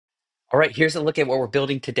All right, here's a look at what we're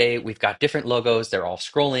building today. We've got different logos. They're all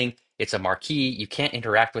scrolling. It's a marquee. You can't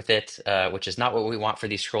interact with it, which is not what we want for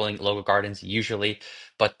these scrolling logo gardens usually.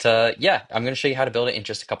 But yeah, I'm going to show you how to build it in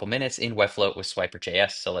just a couple minutes in Webflow with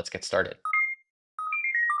Swiper.js. So let's get started.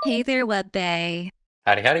 Hey there, Web Bay.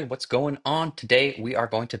 Howdy, howdy. What's going on? Today, we are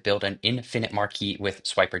going to build an infinite marquee with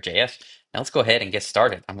Swiper.js. Now, let's go ahead and get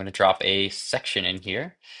started. I'm going to drop a section in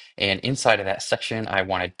here. And inside of that section, I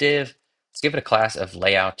want a div. Let's give it a class of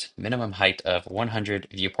layout, minimum height of 100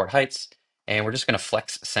 viewport heights. And we're just going to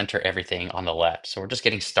flex center everything on the left. So we're just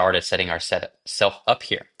getting started setting our self up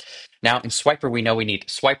here. Now, in Swiper, we know we need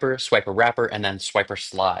Swiper, Swiper wrapper, and then Swiper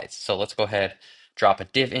slides. So let's go ahead, drop a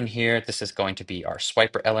div in here. This is going to be our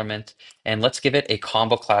Swiper element. And let's give it a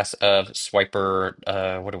combo class of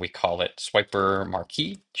Swiper, what do we call it? Swiper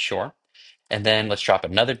Marquee, sure. And then let's drop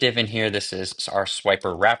another div in here. This is our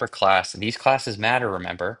Swiper wrapper class. These classes matter,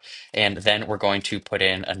 remember. And then we're going to put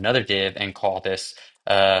in another div and call this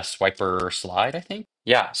Swiper slide, I think.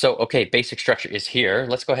 Yeah, so okay, basic structure is here.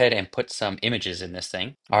 Let's go ahead and put some images in this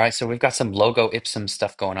thing. All right, so we've got some logo Ipsum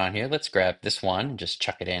stuff going on here. Let's grab this one and just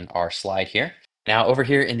chuck it in our slide here. Now over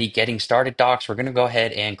here in the getting started docs, we're gonna go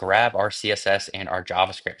ahead and grab our CSS and our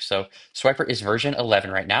JavaScript. So Swiper is version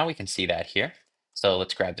 11 right now. We can see that here. So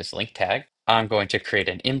let's grab this link tag. I'm going to create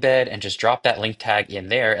an embed and just drop that link tag in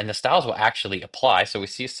there, and the styles will actually apply. So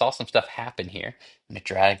saw some stuff happen here. I'm gonna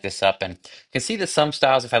drag this up, and you can see that some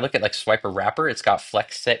styles, if I look at like Swiper wrapper, it's got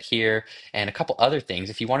flex set here and a couple other things.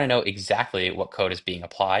 If you want to know exactly what code is being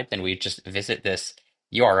applied, then we just visit this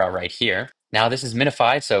URL right here. Now this is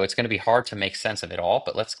minified, so it's going to be hard to make sense of it all,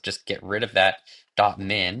 but let's just get rid of that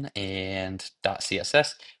 .min and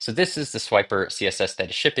 .css. So this is the Swiper CSS that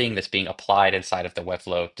is shipping that's being applied inside of the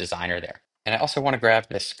Webflow designer there. And I also want to grab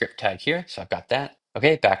this script tag here, so I've got that.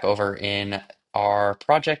 Okay, back over in our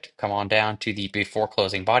project, come on down to the before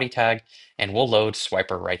closing body tag, and we'll load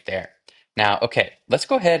Swiper right there. Now, okay, let's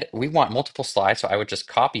go ahead. We want multiple slides, so I would just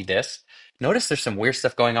copy this. Notice there's some weird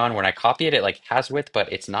stuff going on. When I copy it, it like has width,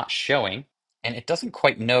 but it's not showing, and it doesn't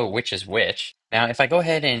quite know which is which. Now, if I go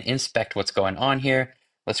ahead and inspect what's going on here,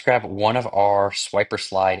 let's grab one of our Swiper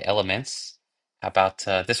slide elements. How about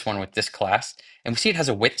this one with this class? And we see it has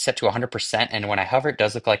a width set to 100%, and when I hover, it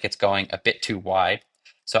does look like it's going a bit too wide.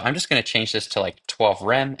 So I'm just going to change this to like 12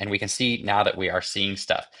 rem, and we can see now that we are seeing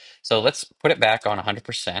stuff. So let's put it back on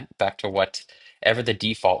 100%, back to whatever the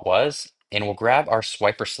default was, and we'll grab our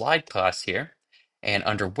Swiper slide class here. And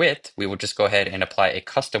under width, we will just go ahead and apply a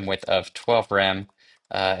custom width of 12 rem,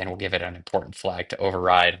 and we'll give it an important flag to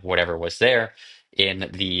override whatever was there in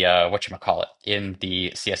the whatchamacallit, in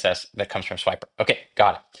the CSS that comes from Swiper. Okay,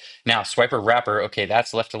 got it. Now, Swiper wrapper, okay,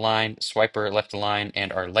 that's left align, Swiper left align,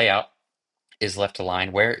 and our layout is left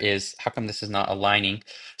align. How come this is not aligning?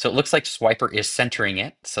 So it looks like Swiper is centering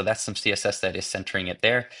it. So that's some CSS that is centering it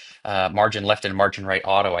there. Margin left and margin right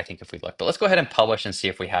auto, I think if we look. But let's go ahead and publish and see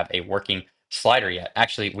if we have a working slider yet.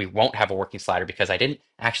 Actually, we won't have a working slider because I didn't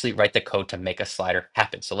actually write the code to make a slider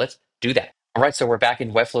happen. So let's do that. All right, so we're back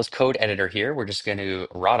in Webflow's code editor here. We're just going to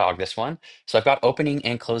raw dog this one. So I've got opening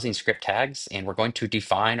and closing script tags, and we're going to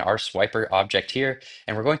define our Swiper object here,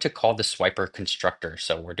 and we're going to call the Swiper constructor.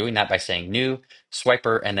 So we're doing that by saying new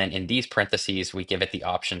Swiper, and then in these parentheses, we give it the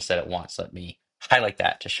options that it wants. Let me highlight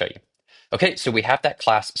that to show you. Okay, so we have that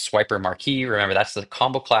class Swiper Marquee. Remember, that's the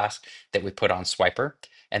combo class that we put on Swiper.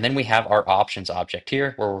 And then we have our options object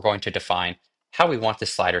here, where we're going to define how we want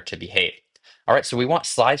this slider to behave. All right, so we want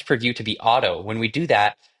slides per view to be auto. When we do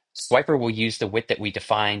that, Swiper will use the width that we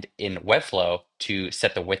defined in Webflow to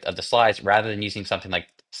set the width of the slides rather than using something like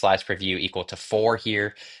slides per view equal to 4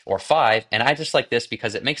 here or 5. And I just like this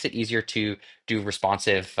because it makes it easier to do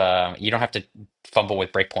responsive. You don't have to fumble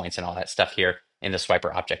with breakpoints and all that stuff here in the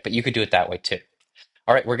Swiper object, but you could do it that way too.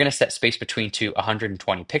 All right, we're going to set space between to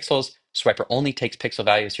 120 pixels. Swiper only takes pixel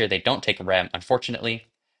values here. They don't take rem, unfortunately.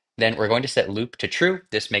 Then we're going to set loop to true.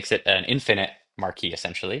 This makes it an infinite marquee,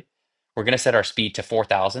 essentially. We're going to set our speed to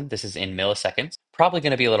 4,000. This is in milliseconds. Probably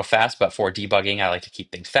going to be a little fast, but for debugging, I like to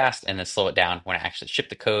keep things fast and then slow it down when I actually ship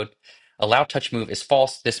the code. Allow touch move is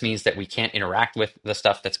false. This means that we can't interact with the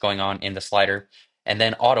stuff that's going on in the slider. And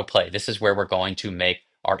then autoplay. This is where we're going to make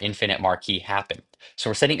our infinite marquee happen. So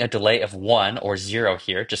we're setting a delay of 1 or 0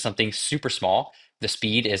 here, just something super small. The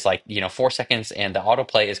speed is like, 4 seconds, and the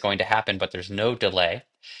autoplay is going to happen, but there's no delay.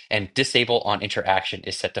 And disable on interaction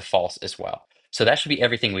is set to false as well. So that should be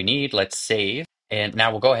everything we need. Let's save. And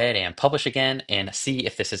now we'll go ahead and publish again and see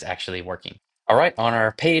if this is actually working. All right, on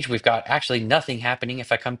our page, we've got actually nothing happening.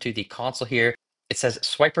 If I come to the console here It says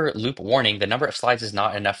swiper loop warning. The number of slides is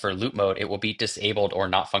not enough for loop mode. It will be disabled or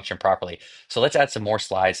not function properly. So let's add some more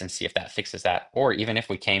slides and see if that fixes that. Or even if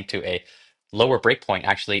we came to a lower breakpoint,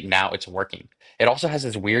 actually now it's working. It also has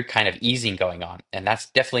this weird kind of easing going on, and that's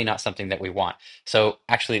definitely not something that we want. So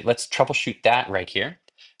actually, let's troubleshoot that right here.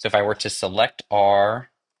 So if I were to select our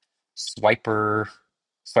swiper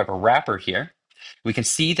wrapper here, we can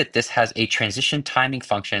see that this has a transition timing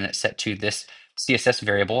function set to this CSS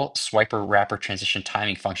variable, swiper wrapper transition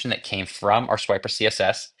timing function that came from our swiper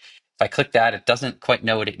CSS. If I click that, it doesn't quite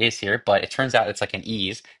know what it is here, but it turns out it's like an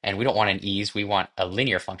ease, and we don't want an ease, we want a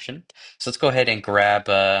linear function. So let's go ahead and grab,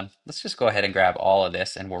 let's just go ahead and grab all of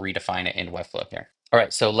this and we'll redefine it in Webflow here. All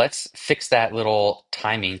right, so let's fix that little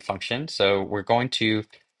timing function. So we're going to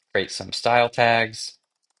create some style tags.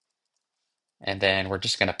 And then we're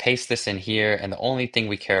just going to paste this in here. And the only thing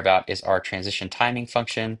we care about is our transition timing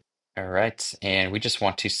function. All right. And we just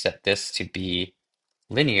want to set this to be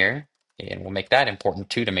linear. And we'll make that important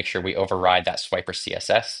too to make sure we override that swiper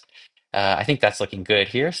CSS. I think that's looking good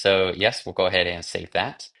here. So yes, we'll go ahead and save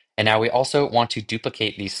that. And now we also want to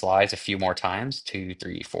duplicate these slides a few more times, 2,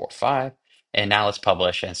 3, 4, 5. And now let's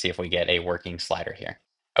publish and see if we get a working slider here.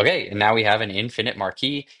 Okay, and now we have an infinite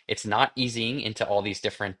marquee. It's not easing into all these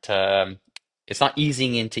different, it's not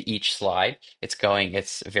easing into each slide.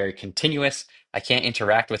 It's very continuous. I can't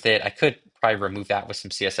interact with it. I could probably remove that with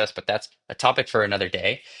some CSS, but that's a topic for another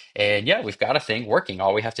day. And yeah, we've got a thing working.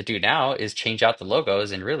 All we have to do now is change out the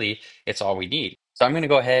logos, and really, it's all we need. So I'm going to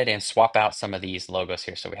go ahead and swap out some of these logos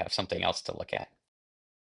here so we have something else to look at.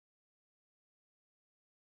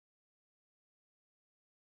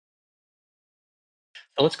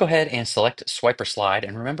 So let's go ahead and select swiper slide.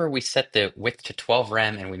 And remember, we set the width to 12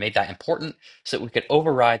 rem and we made that important so that we could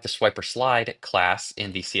override the swiper slide class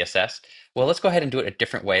in the CSS. Well, let's go ahead and do it a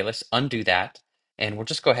different way. Let's undo that. And we'll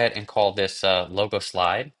just go ahead and call this logo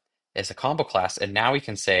slide as a combo class. And now we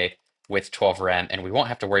can say width 12 rem and we won't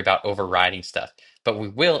have to worry about overriding stuff. But we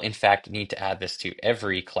will, in fact, need to add this to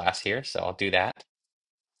every class here. So I'll do that.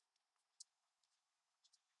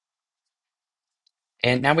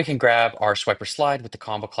 And now we can grab our swiper slide with the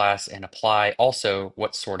combo class and apply also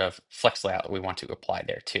what sort of flex layout we want to apply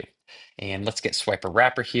there too. And let's get swiper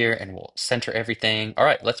wrapper here and we'll center everything. All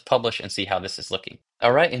right, let's publish and see how this is looking.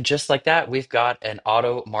 All right, and just like that, we've got an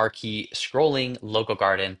auto marquee scrolling logo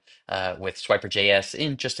garden with Swiper.js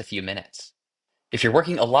in just a few minutes. If you're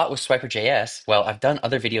working a lot with Swiper.js, well, I've done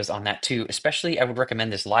other videos on that too. Especially, I would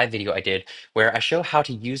recommend this live video I did where I show how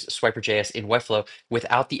to use Swiper.js in Webflow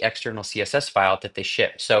without the external CSS file that they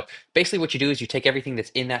ship. So basically what you do is you take everything that's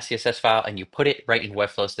in that CSS file and you put it right in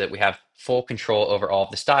Webflow so that we have full control over all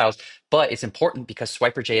of the styles. But it's important because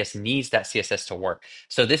Swiper.js needs that CSS to work.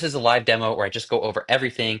 So this is a live demo where I just go over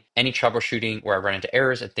everything, any troubleshooting where I run into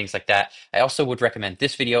errors and things like that. I also would recommend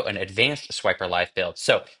this video, an advanced Swiper live build.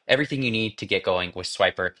 So everything you need to get going with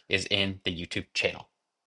Swiper is in the YouTube channel.